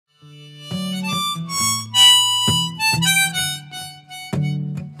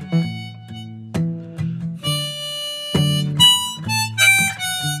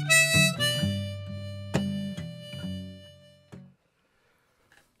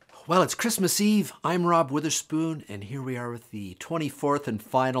Well, it's Christmas Eve. I'm Rob Witherspoon, and here we are with the 24th and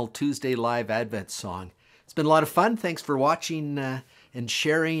final Tuesday Live Advent song. It's been a lot of fun. Thanks for watching and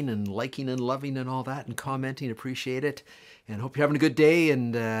sharing and liking and loving and all that and commenting. Appreciate it. And hope you're having a good day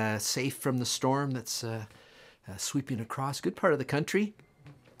and safe from the storm that's sweeping across a good part of the country.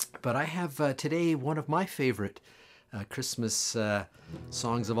 But I have today one of my favorite Christmas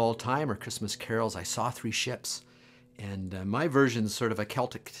songs of all time, or Christmas carols. I Saw Three Ships. And my version is sort of a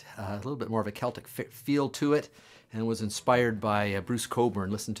Celtic, a little bit more of a Celtic feel to it, and was inspired by Bruce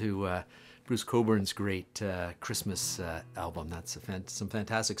Cockburn. Listen to Bruce Cockburn's great Christmas album. That's some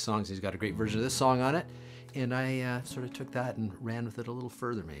fantastic songs. He's got a great version of this song on it, and I sort of took that and ran with it a little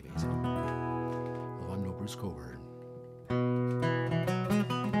further, maybe. So, well, I'm no Bruce Cockburn.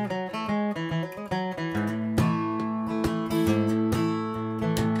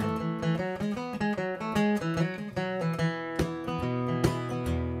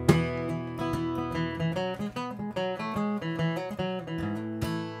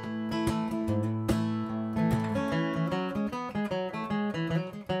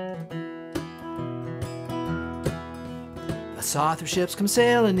 I saw three ships come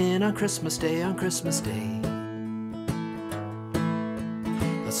sailing in on Christmas Day, on Christmas Day.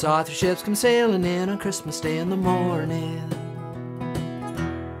 I saw three ships come sailing in on Christmas Day in the morning.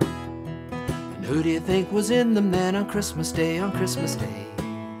 And who do you think was in them then on Christmas Day, on Christmas Day?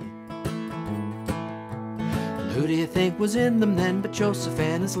 And who do you think was in them then but Joseph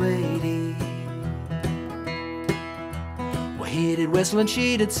and his lady? Well, he did whistle and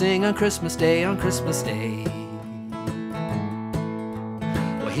she did sing on Christmas Day, on Christmas Day.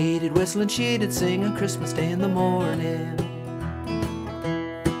 He did whistle and she did sing on Christmas Day in the morning.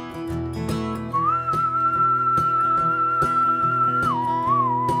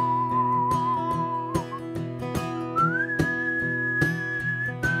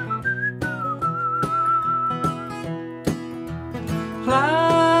 La,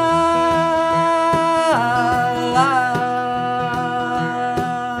 la, la.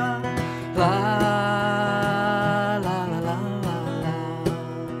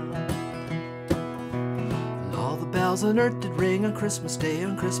 Bells on earth did ring on Christmas Day,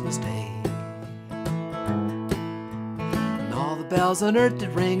 on Christmas Day. And all the bells on earth did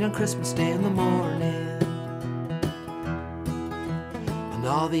ring on Christmas Day in the morning. And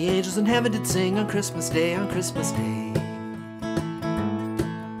all the angels in heaven did sing on Christmas Day, on Christmas Day.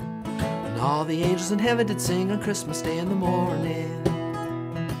 And all the angels in heaven did sing on Christmas Day in the morning.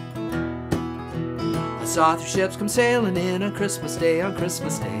 I saw three ships come sailing in on Christmas Day, on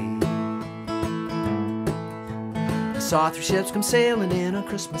Christmas Day. I saw three ships come sailing in on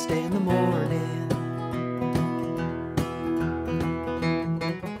Christmas Day in the morning.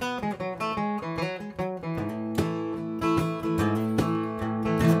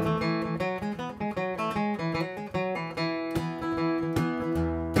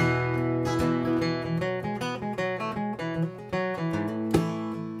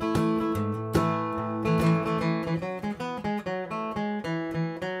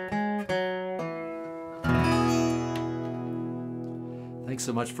 Thanks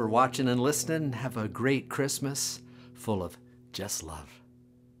so much for watching and listening. Have a great Christmas full of just love.